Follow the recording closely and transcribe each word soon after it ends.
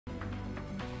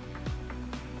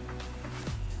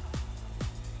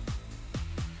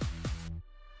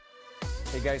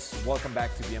Hey guys, welcome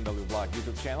back to BMW Vlog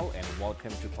YouTube channel and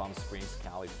welcome to Palm Springs,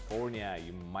 California.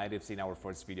 You might have seen our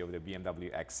first video of the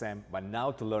BMW XM, but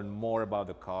now to learn more about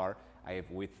the car, I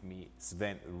have with me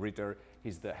Sven Ritter.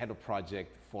 He's the head of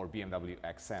project for BMW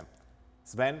XM.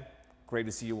 Sven, great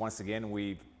to see you once again.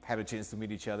 We've had a chance to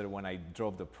meet each other when I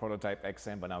drove the prototype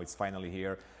XM, but now it's finally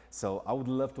here. So I would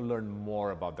love to learn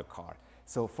more about the car.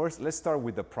 So first, let's start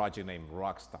with the project name,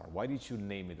 Rockstar. Why did you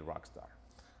name it Rockstar?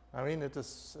 I mean, it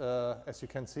is, as you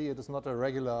can see, it is not a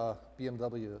regular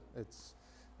BMW. It's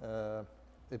a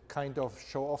kind of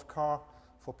show-off car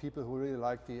for people who really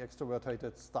like the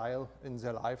extroverted style in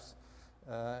their lives.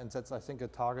 And that's, I think, a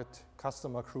target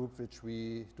customer group which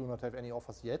we do not have any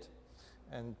offers yet.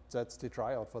 And that's the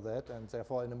tryout for that. And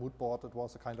therefore, in the mood board, it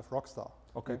was a kind of Rockstar.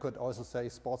 Okay. You could also say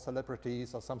sports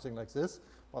celebrities or something like this.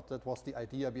 But that was the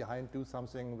idea behind do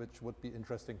something which would be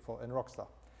interesting for in Rockstar.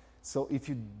 So if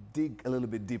you dig a little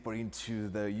bit deeper into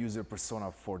the user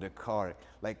persona for the car,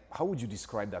 like how would you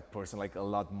describe that person? Like a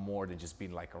lot more than just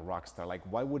being like a rock star. Like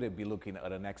why would it be looking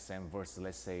at an XM versus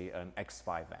let's say an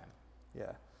X5 van?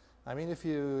 Yeah, I mean if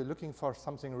you're looking for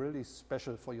something really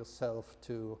special for yourself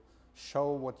to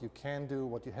show what you can do,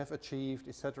 what you have achieved,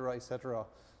 etc., etc.,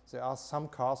 there are some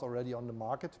cars already on the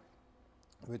market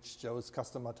which those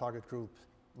customer target group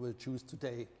will choose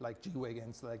today, like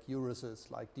G-Wagons, like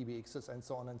Uruses, like DBXs, and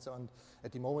so on and so on.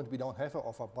 At the moment, we don't have an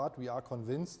offer, but we are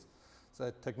convinced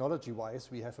that technology-wise,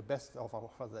 we have a best offer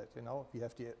for that. You know, we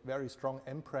have the very strong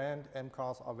M brand. M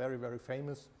cars are very, very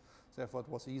famous. Therefore, it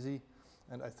was easy.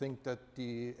 And I think that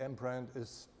the M brand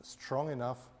is strong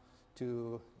enough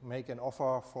to make an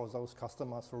offer for those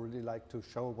customers who really like to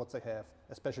show what they have,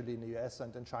 especially in the US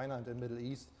and in China and in the Middle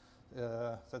East.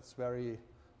 That's very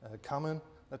common.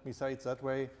 Let me say it that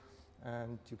way,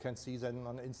 and you can see then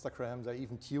on Instagram they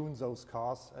even tune those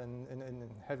cars in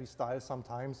heavy style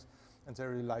sometimes, and they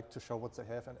really like to show what they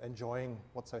have and enjoying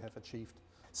what they have achieved.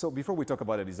 So before we talk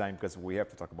about the design, because we have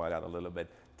to talk about that a little bit,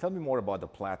 tell me more about the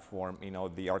platform, you know,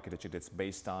 the architecture that's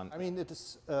based on. I mean, it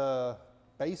is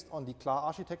based on the CLAR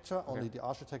architecture, okay. Only the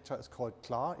architecture is called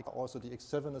CLAR. Also the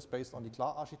X7 is based on the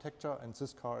CLAR architecture, and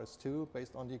this car is too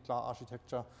based on the CLAR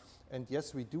architecture. And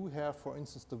yes, we do have, for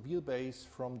instance, the wheelbase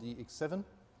from the X7,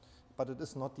 but it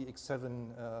is not the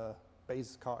X7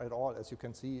 base car at all. As you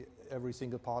can see, every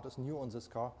single part is new on this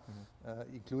car,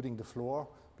 including the floor,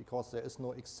 because there is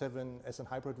no X7 as a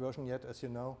hybrid version yet, as you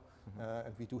know.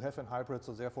 And we do have a hybrid,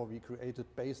 so therefore we created,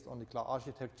 based on the CLAR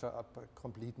architecture, a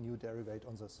complete new derivative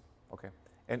on this. Okay.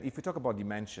 And if we talk about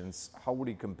dimensions, how would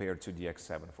it compare to the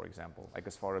X7, for example? Like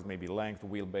as far as maybe length,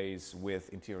 wheelbase, width,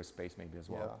 interior space maybe as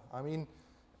well? Yeah, I mean,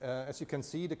 as you can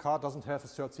see, the car doesn't have a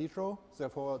third seat row.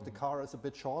 Therefore, the car is a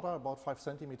bit shorter, about 5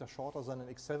 centimeters shorter than an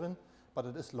X7, but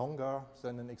it is longer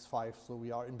than an X5. So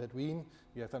we are in between.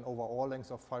 We have an overall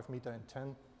length of 5 meters and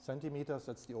 10 centimeters.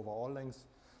 That's the overall length.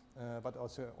 But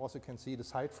also can see the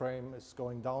side frame is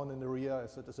going down in the rear,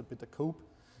 as it is a bit a coupe.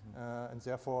 And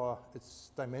therefore,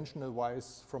 it's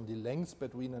dimensional-wise from the length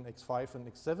between an X5 and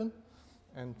X7,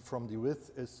 and from the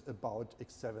width is about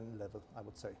X7 level, I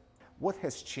would say. What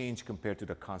has changed compared to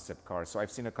the concept car? So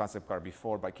I've seen a concept car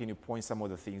before, but can you point some of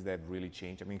the things that really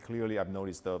changed? I mean, clearly I've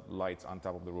noticed the lights on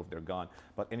top of the roof, they're gone,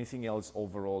 but anything else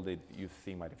overall that you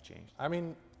think might have changed? I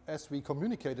mean, as we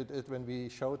communicated it when we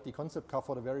showed the concept car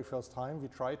for the very first time, we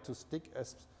tried to stick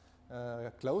as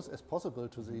close as possible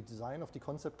to the design of the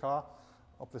concept car.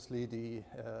 Obviously, the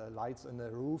lights in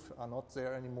the roof are not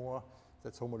there anymore.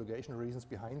 That's homologation reasons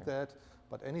behind that.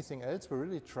 But anything else, we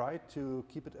really tried to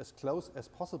keep it as close as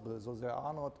possible. So there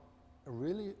are not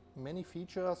really many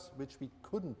features which we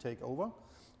couldn't take over.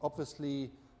 Obviously,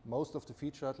 most of the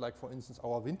features, like for instance,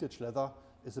 our vintage leather,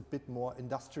 is a bit more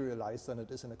industrialized than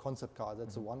it is in a concept car.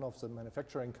 That's one of the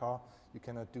manufacturing car. You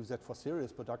cannot do that for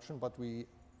serious production, but we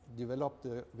developed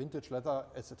the vintage leather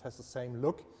as it has the same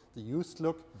look, the used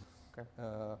look. Okay.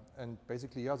 And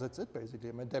basically, yeah, that's it basically.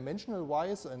 I mean,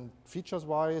 dimensional-wise and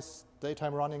features-wise,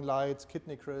 daytime running lights,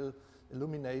 kidney grille,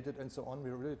 illuminated and so on. We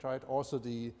really tried also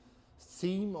the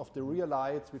theme of the rear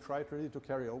lights. We tried really to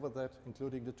carry over that,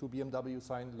 including the 2 BMW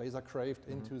sign laser graved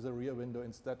into the rear window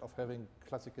instead of having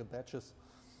classical badges.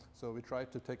 So we tried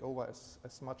to take over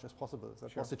as much as possible.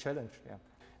 That was the challenge. Yeah.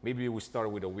 Maybe we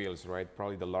start with the wheels, right?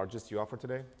 Probably the largest you offer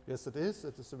today? Yes, it is.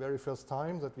 It is the very first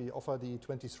time that we offer the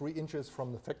 23 inches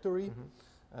from the factory.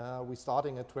 We're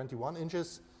starting at 21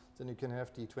 inches. Then you can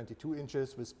have the 22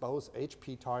 inches with both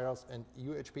HP tires and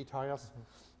UHP tires.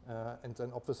 And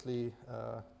then obviously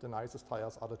the nicest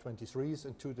tires are the 23s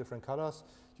in 2 different colors.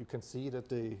 You can see that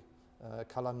the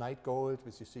color night gold,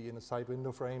 which you see in the side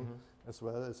window frame, as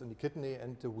well as in the kidney,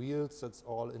 and the wheels, that's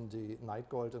all in the night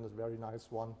gold, and a very nice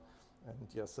one. And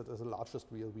yes, that is the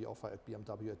largest wheel we offer at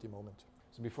BMW at the moment.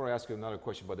 So before I ask you another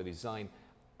question about the design,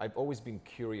 I've always been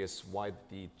curious why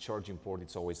the charging port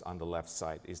is always on the left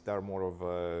side. Is there more of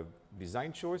a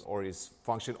design choice or is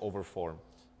function over form?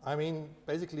 I mean,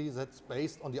 basically that's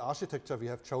based on the architecture we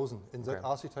have chosen. In that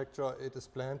architecture, it is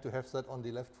planned to have that on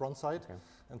the left front side.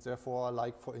 And therefore,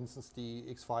 like for instance, the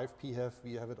X5 PHEV,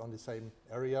 we have it on the same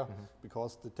area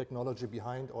because the technology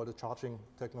behind, or the charging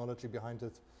technology behind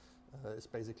it, is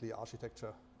basically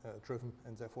architecture driven,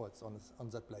 and therefore it's on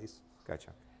that place.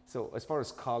 Gotcha. So as far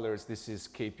as colors, this is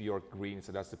Cape York green,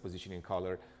 so that's the positioning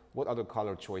color. What other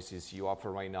color choices you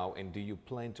offer right now, and do you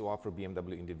plan to offer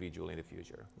BMW individual in the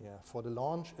future? Yeah, for the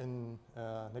launch in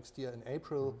next year in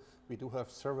April, we do have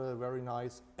several very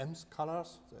nice EMS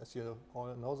colors, as you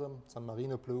all know them, some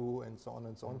Marino Blue and so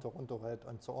on, Toronto Red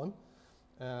and so on.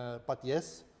 But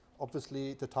yes,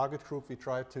 obviously the target group we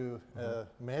try to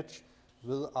match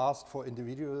will ask for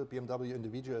individual BMW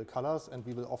individual colors, and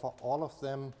we will offer all of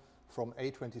them from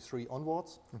A23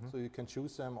 onwards. So you can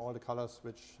choose them, all the colors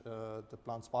which the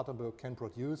plant Spartanburg can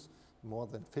produce, more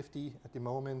than 50 at the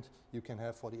moment, you can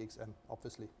have for the XM,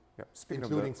 obviously. Yeah.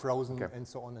 Including frozen and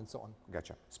so on and so on.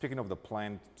 Gotcha. Speaking of the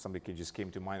plant, something just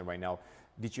came to mind right now.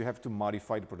 Did you have to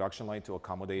modify the production line to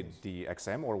accommodate the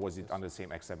XM, or was it on the same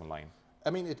X7 line? I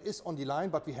mean, it is on the line,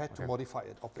 but we had to modify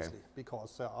it, obviously,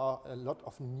 because there are a lot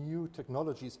of new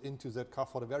technologies into that car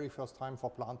for the very first time.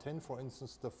 For Plant 10, for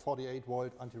instance, the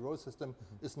 48-volt anti-roll system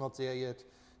is not there yet.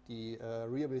 The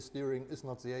rear wheel steering is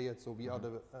not there yet. So we are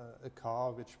a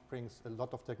car which brings a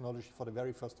lot of technology for the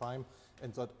very first time,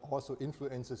 and that also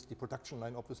influences the production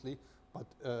line, obviously. But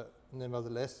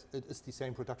nevertheless, it is the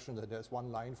same production. That there's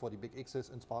one line for the big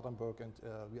X's in Spartanburg, and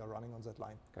we are running on that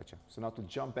line. Gotcha. So now to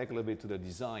jump back a little bit to the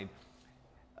design,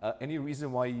 any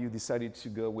reason why you decided to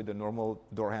go with the normal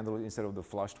door handle instead of the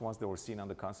flushed ones that were seen on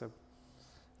the concept?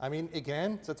 I mean,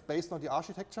 again, that's based on the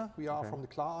architecture. We are from the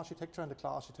Klar architecture, and the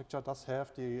Klar architecture does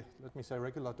have the, let me say,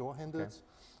 regular door handles.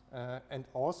 And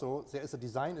also, there is a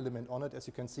design element on it, as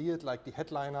you can see it, like the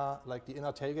headliner, like the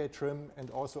inner tailgate trim,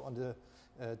 and also on the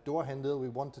door handle, we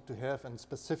wanted to have a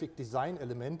specific design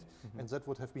element, and that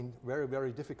would have been very,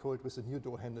 very difficult with the new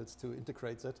door handles to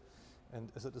integrate that. And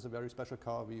as it is a very special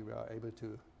car, we were able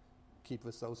to keep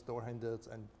with those door handles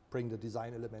and bring the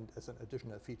design element as an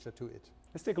additional feature to it.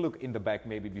 Let's take a look in the back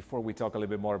maybe before we talk a little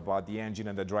bit more about the engine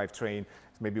and the drivetrain.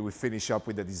 Maybe we finish up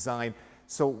with the design.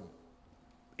 So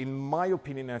in my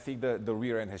opinion, I think the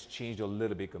rear end has changed a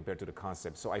little bit compared to the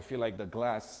concept. So I feel like the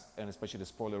glass and especially the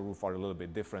spoiler roof are a little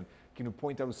bit different. Can you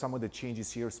point out some of the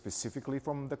changes here specifically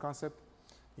from the concept?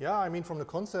 Yeah, I mean, from the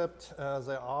concept,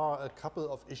 there are a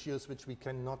couple of issues which we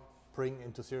cannot bring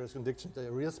into serious condition. The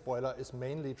rear spoiler is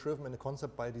mainly driven in the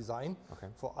concept by design.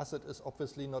 For us, it is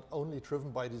obviously not only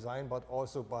driven by design, but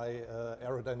also by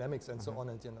aerodynamics and so on.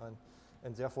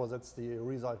 And therefore, that's the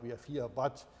result we have here.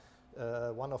 But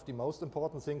one of the most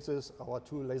important things is our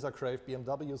two laser-engraved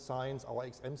BMW signs, our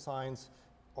XM signs.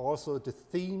 Also, the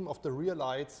theme of the rear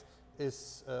lights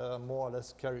is more or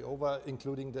less carry over,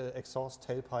 including the exhaust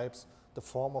tailpipes, the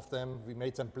form of them. We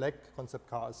made them black. Concept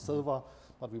car is silver,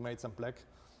 but we made them black.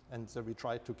 And so we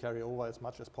try to carry over as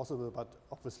much as possible, but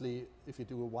obviously if you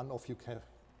do a one-off, you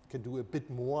can do a bit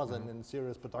more than in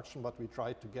serious production, but we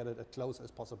try to get it as close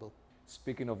as possible.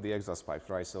 Speaking of the exhaust pipes,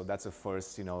 right, so that's a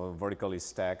first, you know, vertically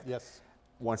stacked. Yes.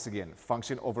 Once again,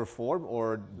 function over form,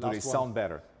 or do they sound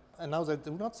better? And now they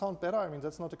do not sound better. I mean,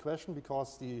 that's not a question,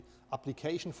 because the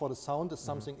application for the sound is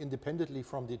something independently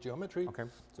from the geometry.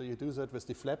 So you do that with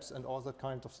the flaps and all that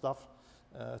kind of stuff.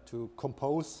 To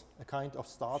compose a kind of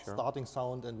starting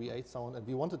sound and V8 sound, and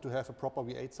we wanted to have a proper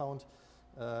V8 sound,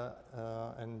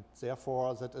 and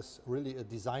therefore that is really a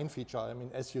design feature. I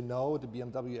mean, as you know, the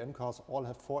BMW M cars all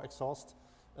have 4 exhaust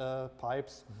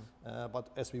pipes,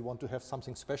 but as we want to have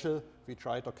something special, we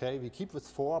tried, we keep with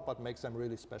 4, but make them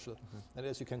really special. And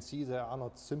as you can see, they are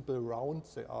not simple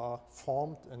rounds, they are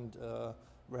formed and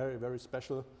very, very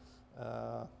special,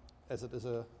 as it is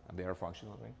a... And they are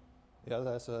functional, right? Yeah,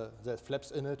 there's flaps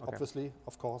in it, obviously,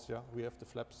 of course, we have the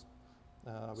flaps,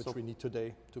 which we need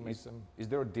today to make them. Is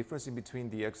there a difference in between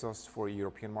the exhaust for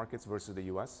European markets versus the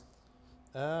US?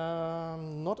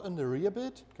 Not on the rear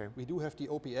bit. We do have the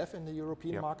OPF in the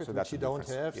European market, so which you don't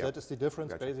have. That is the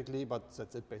difference, basically, but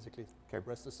that's it, basically. The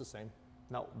rest is the same.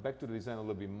 Now, back to the design a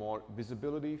little bit more.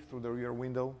 Visibility through the rear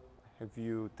window, have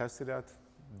you tested that?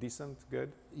 Decent,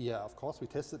 good? Yeah, of course, we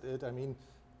tested it. I mean,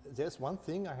 there's one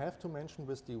thing I have to mention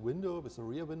with the window, with the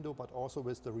rear window, but also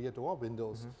with the rear door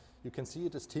windows. You can see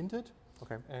it is tinted,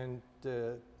 and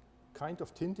the kind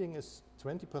of tinting is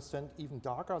 20% even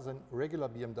darker than regular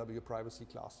BMW privacy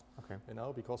glass. You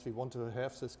know, because we want to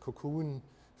have this cocoon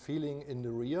feeling in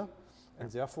the rear,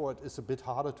 and therefore it is a bit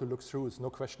harder to look through. It's no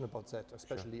question about that,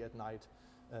 especially at night.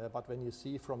 But when you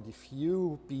see from the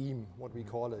view beam, what we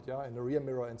call it, in the rear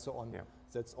mirror and so on,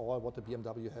 that's all what the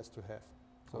BMW has to have.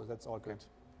 So that's all good.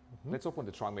 Let's open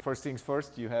the trunk. First things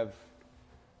first, you have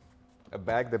a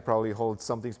bag that probably holds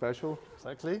something special.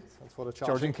 Exactly. That's for the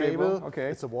charging cable. Okay.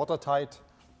 It's a watertight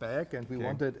bag, and we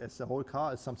wanted, as the whole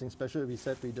car is something special, we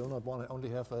said we do not want to only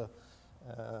have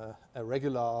a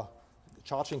regular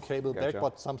charging cable bag,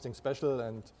 but something special.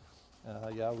 And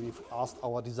we've asked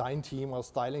our design team, our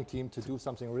styling team, to do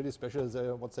something really special.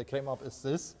 What they came up is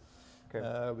this,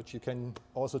 which you can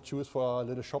also choose for a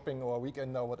little shopping or a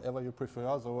weekend or whatever you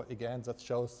prefer. So again, that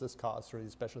shows this car is really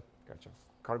special. Gotcha.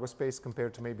 Cargo space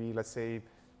compared to maybe, let's say,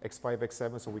 X5,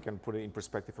 X7, so we can put it in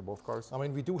perspective for both cars? I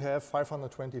mean, we do have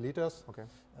 520 liters. Okay.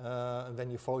 And when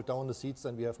you fold down the seats,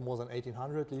 then we have more than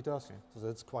 1,800 liters. Okay. So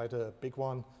that's quite a big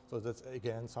one. So that's,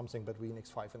 again, something between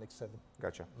X5 and X7.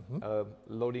 Gotcha.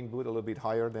 Loading boot a little bit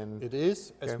higher than... It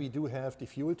is, as we do have the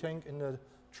fuel tank in the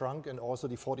trunk and also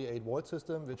the 48-volt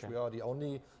system, which we are the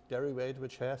only derivate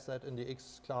which has that in the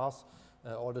X class.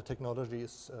 All the technology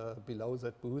is below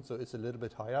that boot, so it's a little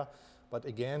bit higher. But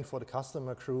again, for the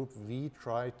customer group, we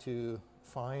try to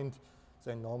find,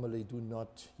 they normally do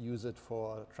not use it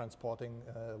for transporting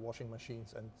washing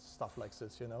machines and stuff like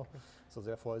this, you know. So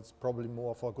therefore, it's probably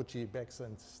more for Gucci bags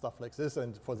and stuff like this,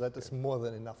 and for that, it's more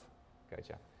than enough.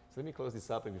 Gotcha. So let me close this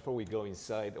up, and before we go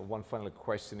inside, one final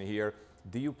question here.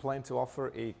 Do you plan to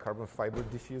offer a carbon fiber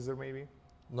diffuser, maybe?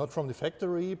 Not from the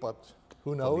factory, but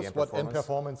who knows what M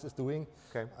Performance is doing.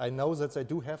 Okay. I know that they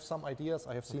do have some ideas.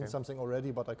 I have seen something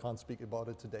already, but I can't speak about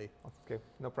it today. Okay,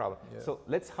 no problem. Yeah. So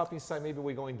let's hop inside. Maybe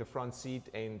we go in the front seat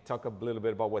and talk a little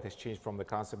bit about what has changed from the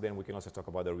concept. Then we can also talk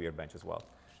about the rear bench as well.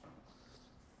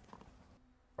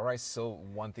 All right, so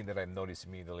one thing that I noticed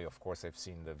immediately, of course, I've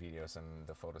seen the videos and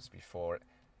the photos before,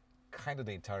 kind of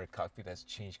the entire cockpit has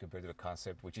changed compared to the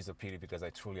concept, which is a pity because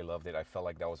I truly loved it. I felt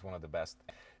like that was one of the best.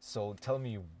 So tell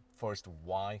me first,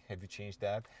 why have you changed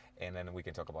that? And then we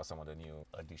can talk about some of the new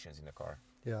additions in the car.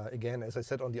 Yeah, again, as I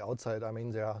said on the outside, I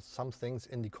mean, there are some things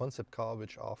in the concept car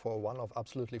which are for one-off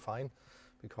absolutely fine,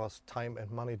 because time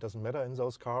and money doesn't matter in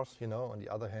those cars, you know. On the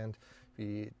other hand,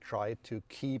 we try to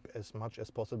keep as much as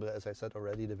possible, as I said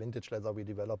already, the vintage leather we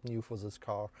developed new for this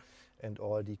car, and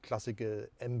all the classical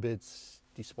M bits,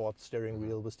 the sports steering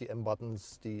wheel with the M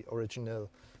buttons, the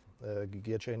original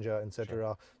gear changer,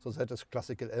 etc. So that is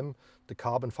classical M. The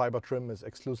carbon fiber trim is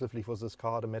exclusively for this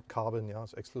car. The matte carbon,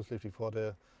 is exclusively for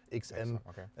the XM.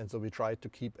 And so we try to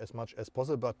keep as much as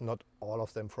possible, but not all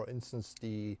of them. For instance,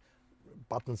 the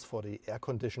buttons for the air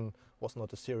condition was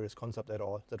not a serious concept at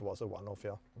all. That was a one-off,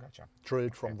 Gotcha.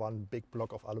 Drilled from one big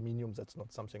block of aluminium. That's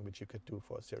not something which you could do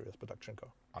for a serious production car.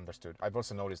 Understood. I've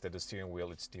also noticed that the steering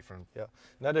wheel, it's different. Yeah.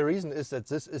 Now the reason is that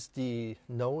this is the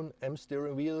known M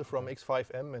steering wheel from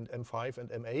X5M and M5 and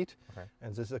M8.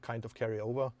 And this is a kind of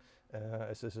carryover,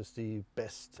 as this is the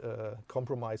best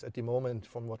compromise at the moment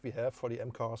from what we have for the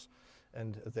M cars.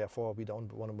 And therefore, we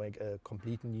don't want to make a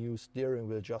complete new steering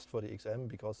wheel just for the XM,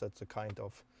 because that's a kind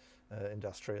of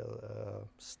industrial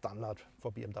standard for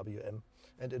BMW M.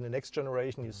 And in the next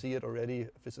generation, you see it already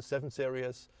with the 7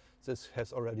 Series. This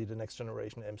has already the next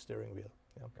generation M steering wheel.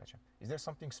 Yeah. Gotcha. Is there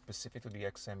something specific to the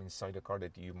XM inside the car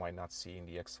that you might not see in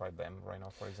the X5M right now,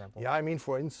 for example? Yeah, I mean,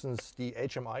 for instance, the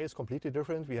HMI is completely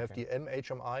different. We have the M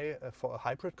HMI for a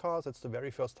hybrid car. That's the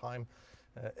very first time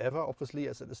ever, obviously,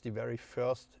 as it is the very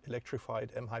first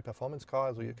electrified M high performance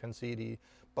car. So you can see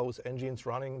both engines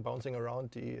running, bouncing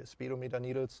around the speedometer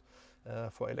needles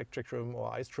for electric driven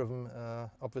or ICE driven.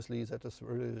 Obviously, that is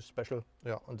really special.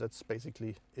 Yeah, and that's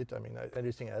basically it. I mean,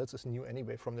 everything else is new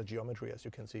anyway from the geometry. As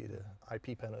you can see, the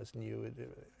IP panel is new. The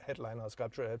headliner,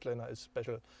 sculptural headliner is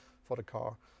special for the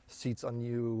car. Seats are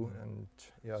new, and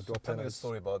door panels. Tell me the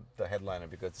story about the headliner,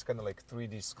 because it's kind of like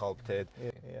 3D sculpted.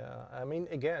 Yeah, I mean,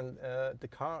 again, the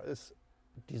car is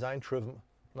design driven,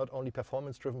 not only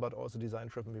performance driven, but also design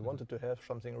driven. We wanted to have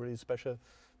something really special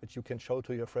which you can show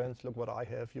to your friends. Look what I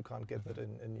have, you can't get that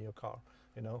in your car,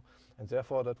 you know. And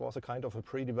therefore, that was a kind of a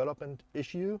pre-development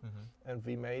issue, and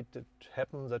we made it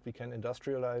happen that we can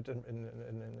industrialize in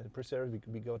pre-series.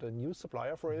 We got a new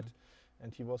supplier for it,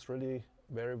 and he was really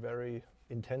very, very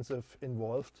intensive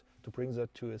involved to bring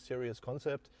that to a serious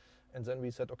concept. And then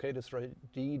we said, okay, this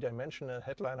 3D-dimensional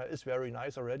headliner is very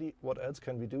nice already. What else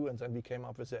can we do? And then we came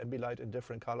up with the Ambilight in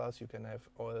different colors. You can have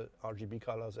all RGB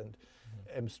colors and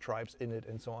M stripes in it,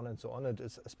 and so on and so on. It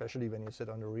is, especially when you sit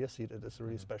on the rear seat, it is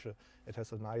really special. It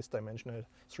has a nice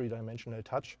three-dimensional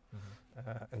touch,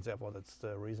 and therefore that's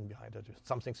the reason behind it. It's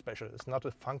something special. It's not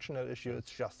a functional issue.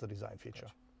 It's just a design feature.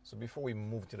 So before we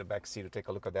move to the back seat to take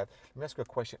a look at that, let me ask you a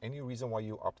question. Any reason why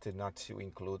you opted not to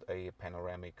include a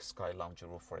panoramic sky lounger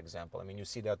roof, for example? I mean, you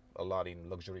see that a lot in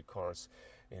luxury cars,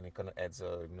 and it kind of adds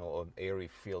a, you know, an airy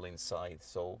feel inside.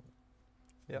 So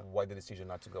yeah. Why the decision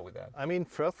not to go with that? I mean,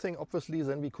 first thing, obviously,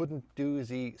 then we couldn't do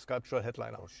the sculptural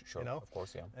headliner. Oh, sure, you know? Of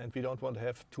course, yeah. And we don't want to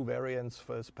have two variants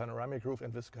for this panoramic roof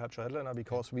and this sculptural headliner,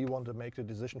 because we want to make the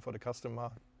decision for the customer,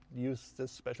 use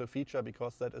this special feature,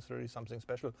 because that is really something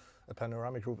special. A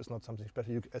panoramic roof is not something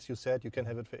special. As you said, you can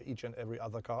have it for each and every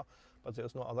other car, but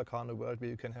there's no other car in the world where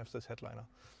you can have this headliner.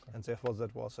 Okay. And therefore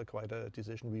that was quite a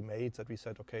decision we made, that we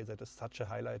said, okay, that is such a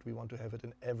highlight, we want to have it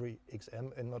in every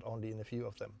XM and not only in a few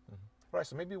of them. Right,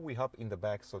 so maybe we hop in the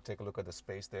back, so take a look at the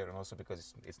space there, and also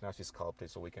because it's nicely sculpted,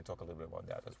 so we can talk a little bit about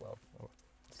that as well.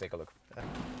 Let's take a look.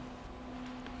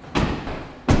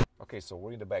 Okay, so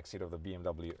we're in the back seat of the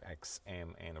BMW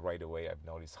XM, and right away I've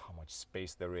noticed how much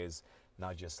space there is,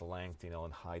 not just length, you know,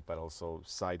 and height, but also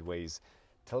sideways.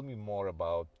 Tell me more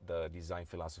about the design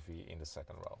philosophy in the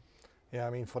second row. Yeah,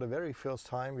 I mean, for the very first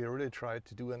time, we really tried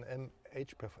to do an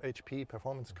HP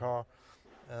performance car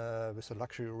with a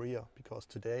luxury rear, because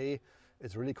today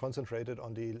it's really concentrated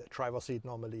on the driver's seat,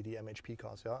 normally the MHP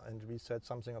cars, yeah. And we said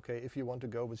something, okay, if you want to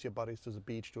go with your buddies to the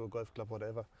beach, to a golf club,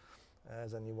 whatever,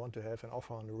 then you want to have an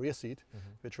offer on the rear seat,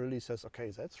 which really says,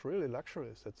 okay, that's really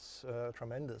luxurious, that's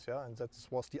tremendous, yeah. And that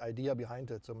was the idea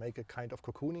behind it. So make a kind of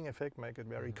cocooning effect, make it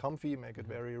very comfy, make it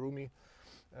very roomy.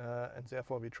 And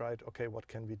therefore we tried, okay, what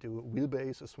can we do?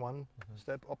 Wheelbase is one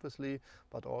step, obviously,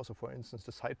 but also, for instance,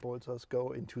 the side bolsters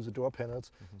go into the door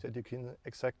panels, so that you can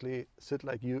exactly sit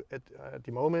like you at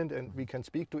the moment, and we can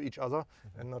speak to each other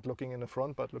and not looking in the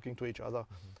front, but looking to each other.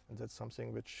 And that's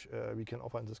something which we can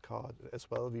offer in this car as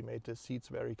well. We made the seats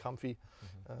very comfy,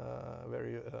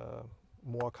 very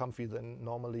more comfy than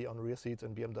normally on rear seats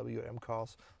in BMW M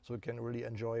cars, so you can really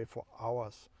enjoy for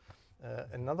hours.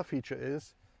 Another feature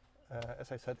is,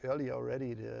 as I said earlier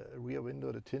already, the rear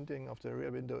window, the tinting of the rear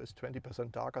window is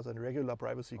 20% darker than regular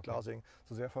privacy glassing.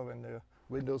 So therefore, when the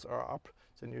windows are up,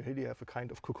 then you really have a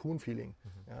kind of cocoon feeling,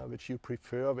 which you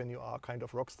prefer when you are kind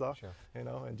of Rockstar, you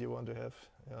know, and you want to have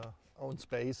own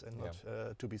space and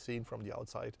not to be seen from the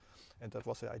outside. And that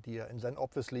was the idea. And then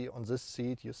obviously on this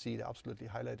seat, you see the absolutely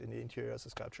highlight in the interior is the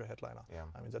sculpture headliner. Yeah.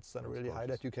 I mean, that's then really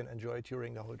highlight you can enjoy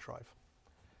during the whole drive.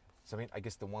 So I mean, I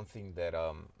guess the one thing that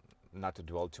not to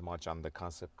dwell too much on the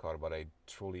concept car, but I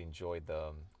truly enjoyed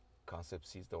the concept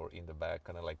seats that were in the back,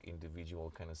 kind of like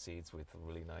individual kind of seats with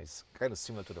really nice, kind of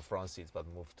similar to the front seats, but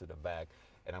moved to the back.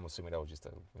 And I'm assuming that was just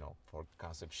a, you know, for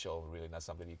concept show, really not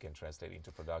something you can translate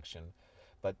into production.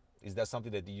 But is that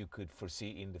something that you could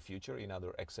foresee in the future in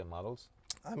other XM models?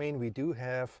 I mean, we do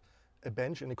have a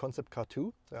bench in the concept car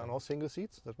too. There are no single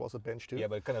seats. That was a bench too. Yeah,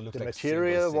 but it kind of looks the like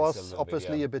material was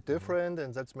obviously a bit different,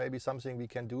 and that's maybe something we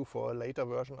can do for a later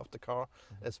version of the car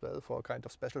as well, for a kind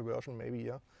of special version maybe,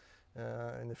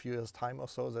 in a few years' time or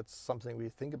so. That's something we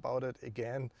think about it.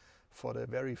 Again, for the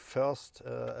very first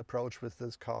approach with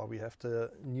this car, we have the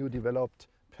new developed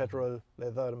petrol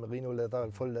leather, merino leather,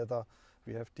 full leather.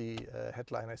 We have the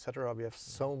headliner, etc. We have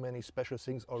so many special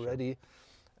things already.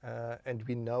 And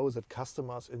we know that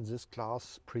customers in this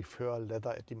class prefer leather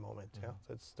at the moment. Yeah,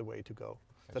 that's the way to go.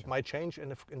 That might change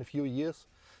in a few years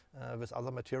with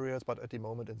other materials, but at the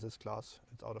moment in this class,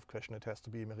 it's out of question. It has to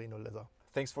be merino leather.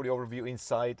 Thanks for the overview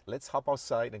inside. Let's hop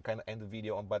outside and kind of end the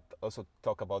video on, but also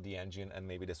talk about the engine and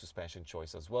maybe the suspension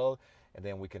choice as well. And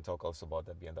then we can talk also about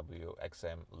the BMW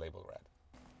XM label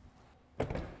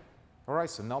red. All right,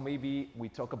 so now maybe we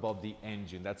talk about the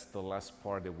engine. That's the last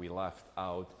part that we left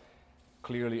out.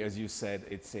 Clearly, as you said,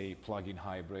 it's a plug-in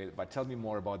hybrid, but tell me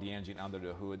more about the engine under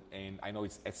the hood. And I know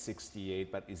it's S68,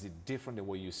 but is it different than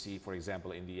what you see, for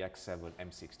example, in the X7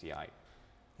 M60i?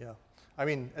 Yeah, I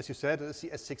mean, as you said, it's the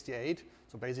S68.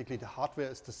 So basically the hardware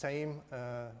is the same,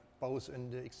 both in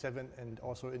the X7 and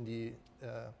also in the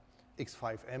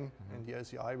X5M and the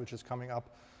LCI, which is coming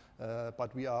up. But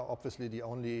we are obviously the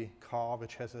only car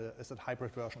which has a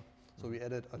hybrid version. So we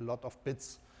added a lot of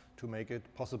bits to make it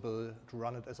possible to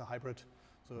run it as a hybrid.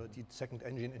 So the second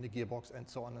engine in the gearbox and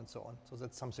so on and so on. So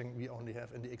that's something we only have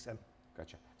in the XM.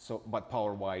 Gotcha. So, but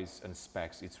power-wise and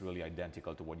specs, it's really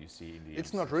identical to what you see in the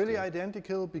It's not really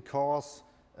identical because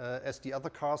as the other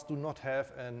cars do not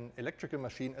have an electrical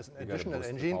machine as an additional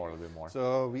engine. Power a bit more.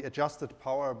 So we adjusted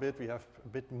power a bit. We have a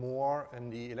bit more in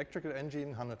the electrical engine,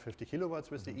 150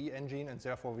 kilowatts with the E engine, and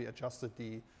therefore we adjusted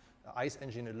the ICE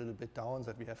engine a little bit down,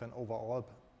 so that we have an overall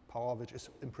power which is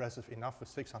impressive enough with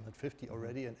 650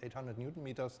 already and 800 Newton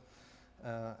meters.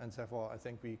 And therefore I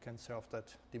think we can serve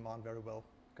that demand very well.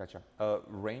 Gotcha.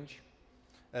 Range?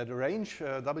 The range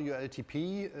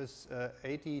WLTP is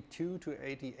 82 to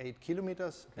 88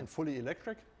 kilometers and fully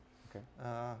electric. Okay.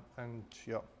 And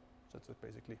yeah, that's it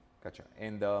basically. Gotcha.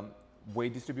 And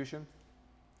weight distribution?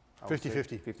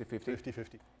 50-50. 50-50? 50-50.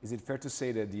 Is it fair to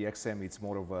say that the XM is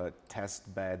more of a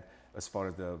test bed as far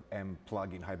as the M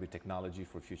plug-in hybrid technology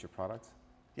for future products?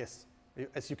 Yes.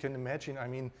 As you can imagine, I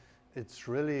mean, it's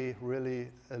really, really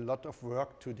a lot of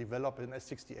work to develop an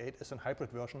S68 as a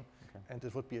hybrid version, and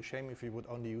it would be a shame if you would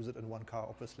only use it in one car,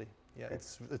 obviously. Yeah,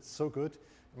 it's so good.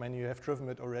 I mean, you have driven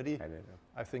it already.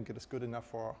 I think it is good enough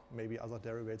for maybe other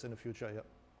derivatives in the future, yeah.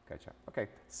 Gotcha. Okay,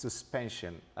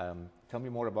 suspension. Tell me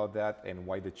more about that and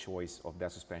why the choice of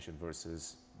that suspension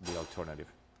versus the alternative.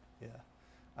 Yeah,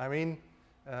 I mean,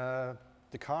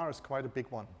 the car is quite a big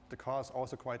one. The car is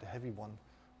also quite a heavy one.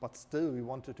 But still, we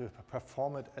wanted to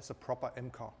perform it as a proper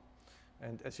M car.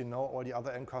 And as you know, all the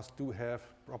other M cars do have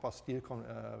proper steel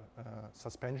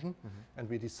suspension. And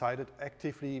we decided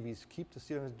actively we keep the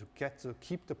steering to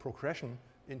keep the progression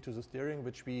into the steering,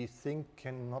 which we think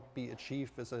cannot be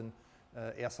achieved with an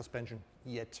air suspension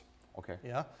yet. Okay.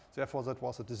 Yeah. Therefore, that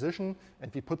was a decision,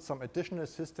 and we put some additional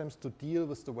systems to deal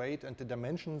with the weight and the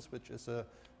dimensions, which is a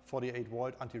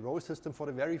 48-volt anti-roll system for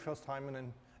the very first time in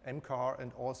an M car,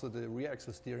 and also the rear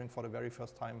axle steering for the very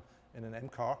first time in an M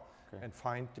car, and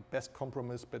find the best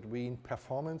compromise between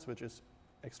performance, which is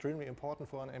extremely important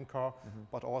for an M car,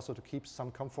 but also to keep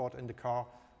some comfort in the car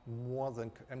more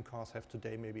than M cars have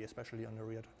today, maybe especially on the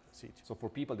rear seat. So for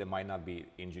people that might not be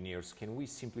engineers, can we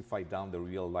simplify down the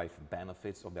real life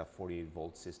benefits of that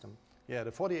 48-volt system? Yeah,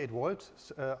 the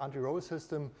 48-volt anti-roll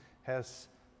system has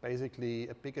basically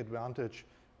a big advantage.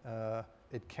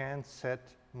 It can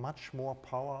set much more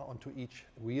power onto each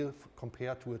wheel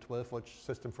compared to a 12-volt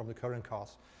system from the current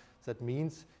cars. That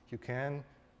means you can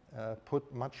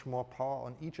put much more power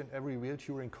on each and every wheel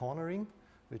during cornering,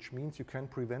 which means you can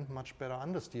prevent much better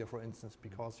understeer, for instance,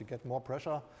 because you get more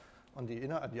pressure on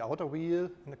the outer wheel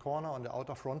in the corner, on the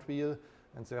outer front wheel,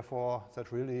 and therefore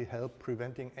that really helps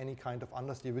preventing any kind of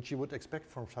understeer, which you would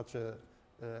expect from such a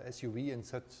SUV in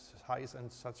such size and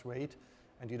such weight.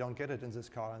 And you don't get it in this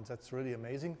car, and that's really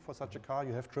amazing for such a car.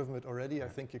 You have driven it already, I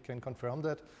think you can confirm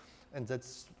that. And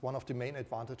that's one of the main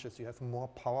advantages. You have more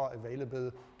power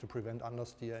available to prevent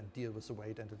understeer and deal with the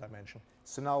weight and the dimension.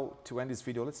 So now, to end this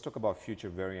video, let's talk about future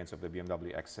variants of the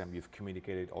BMW XM. You've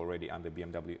communicated already on the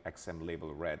BMW XM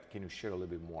label red. Can you share a little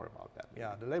bit more about that?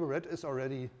 Yeah, the label red is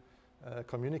already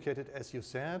communicated, as you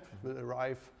said, will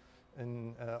arrive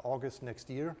in August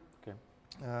next year. Okay.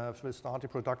 We'll start the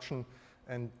production.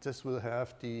 And this will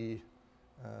have the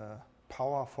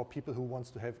power for people who wants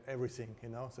to have everything, you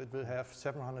know. So it will have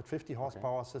 750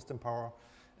 horsepower system power,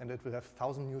 and it will have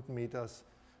 1,000 Newton meters,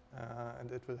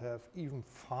 and it will have even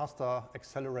faster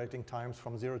accelerating times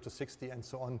from 0 to 60 and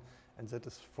so on. And that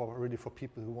is really for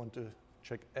people who want to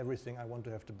check everything. I want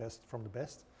to have the best from the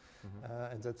best.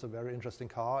 And that's a very interesting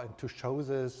car. And to show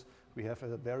this, we have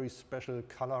a very special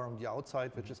color on the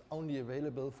outside, which is only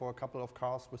available for a couple of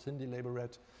cars within the label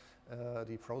red.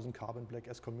 The frozen carbon black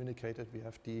as communicated. We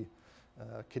have the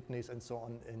kidneys and so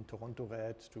on in Toronto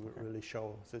red to really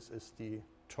show this is the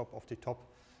top of the top.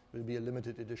 Will be a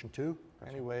limited edition too.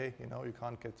 Anyway, you know, you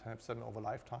can't have them over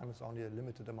lifetime. It's only a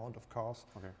limited amount of cars.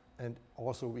 And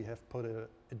also we have put an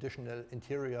additional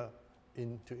interior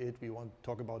into it. We won't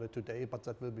talk about it today, but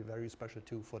that will be very special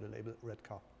too for the label red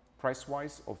car.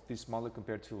 Price-wise of this model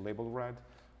compared to label red?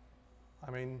 I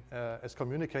mean, as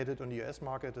communicated on the US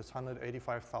market, it's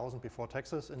 185,000 before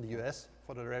taxes in the US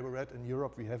for the label red. In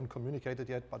Europe, we haven't communicated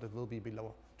yet, but it will be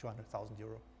below 200,000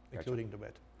 euro, including the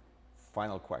red.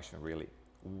 Final question, really.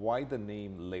 Why the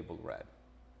name label red?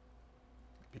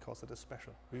 Because it is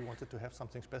special. We wanted to have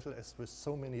something special, as with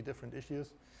so many different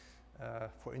issues.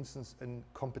 For instance, in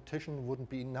competition wouldn't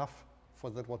be enough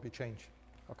for that what we change.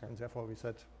 And therefore we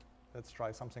said, let's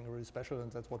try something really special,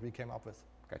 and that's what we came up with.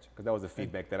 Gotcha, because that was the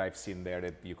feedback that I've seen there,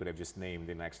 that you could have just named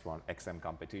the next one XM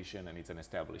Competition, and it's an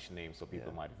established name, so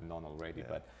people might have known already,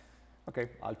 but okay,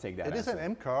 I'll take that. It is an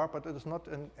M car, but it is not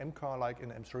an M car like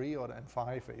an M3 or an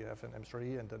M5, where you have an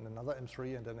M3 and then another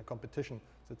M3 and then a competition.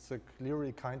 So it's a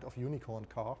clearly kind of unicorn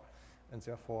car, and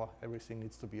therefore everything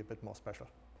needs to be a bit more special.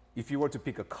 If you were to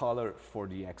pick a color for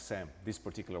the XM, this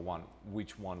particular one,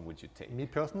 which one would you take? Me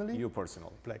personally? You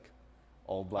personal. Black.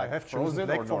 All black? I have chosen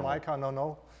black for my car,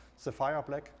 no. Sapphire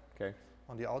black. Okay.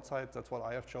 On the outside, that's what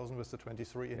I have chosen with the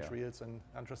 23-inch wheels and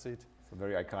anthracite. So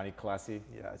very iconic, classy.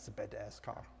 Yeah, it's a badass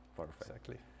car. Perfect.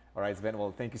 Exactly. All right, Sven,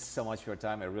 well, thank you so much for your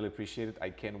time. I really appreciate it.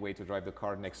 I can't wait to drive the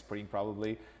car next spring,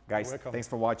 probably. Guys, thanks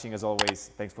for watching as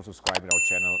always. Thanks for subscribing to our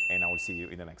channel, and I will see you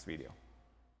in the next video.